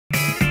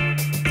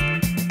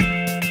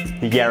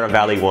The Yarra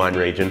Valley wine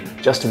region,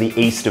 just to the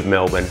east of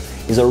Melbourne,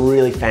 is a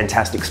really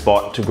fantastic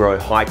spot to grow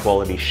high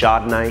quality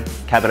Chardonnay,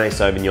 Cabernet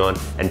Sauvignon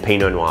and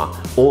Pinot Noir,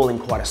 all in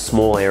quite a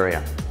small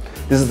area.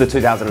 This is the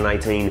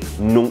 2018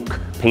 Nunc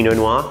Pinot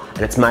Noir,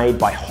 and it's made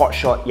by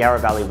Hotshot Yarra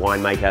Valley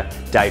winemaker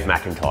David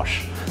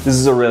Mackintosh. This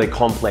is a really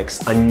complex,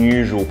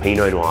 unusual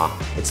Pinot Noir.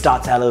 It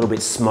starts out a little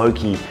bit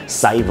smoky,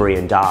 savoury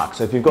and dark.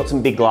 So if you've got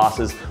some big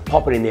glasses,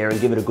 pop it in there and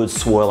give it a good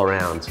swirl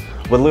around.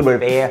 With a little bit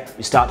of air,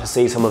 you start to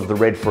see some of the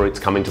red fruits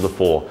coming to the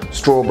fore.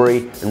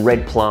 Strawberry and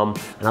red plum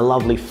and a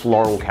lovely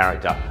floral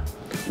character.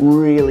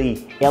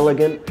 Really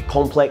elegant,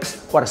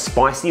 complex, quite a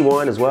spicy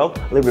wine as well.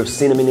 A little bit of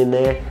cinnamon in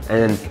there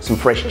and some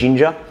fresh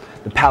ginger.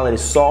 The palate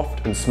is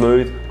soft and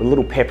smooth with a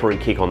little peppery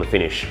kick on the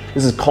finish.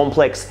 This is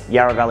complex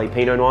Yarra Valley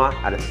Pinot Noir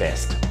at its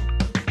best.